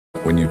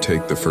When you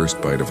take the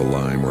first bite of a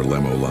lime or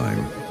lemo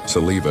lime,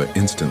 saliva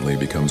instantly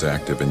becomes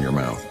active in your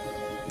mouth.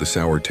 The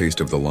sour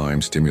taste of the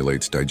lime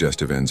stimulates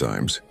digestive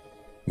enzymes,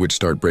 which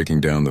start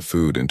breaking down the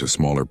food into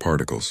smaller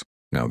particles.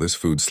 Now this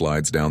food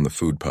slides down the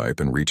food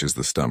pipe and reaches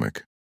the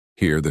stomach.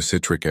 Here, the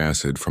citric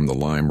acid from the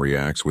lime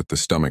reacts with the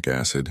stomach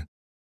acid,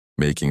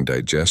 making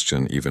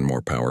digestion even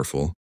more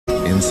powerful.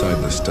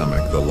 Inside the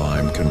stomach, the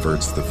lime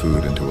converts the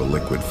food into a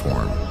liquid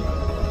form.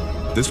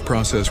 This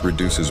process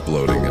reduces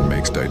bloating and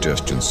makes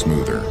digestion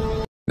smoother.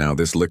 Now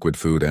this liquid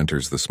food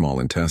enters the small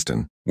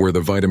intestine, where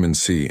the vitamin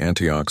C,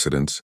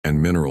 antioxidants,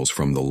 and minerals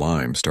from the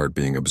lime start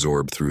being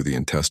absorbed through the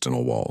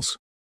intestinal walls.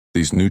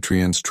 These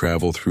nutrients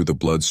travel through the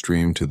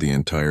bloodstream to the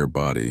entire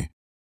body,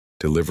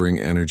 delivering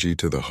energy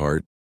to the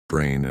heart,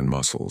 brain, and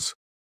muscles.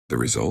 The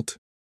result?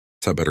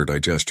 It's a better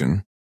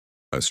digestion,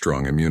 a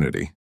strong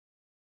immunity,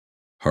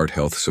 heart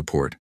health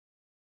support,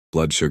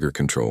 blood sugar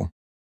control,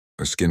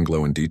 a skin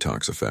glow and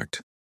detox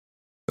effect.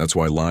 That's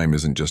why lime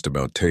isn't just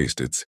about taste,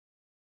 it's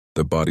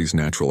the body's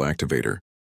natural activator.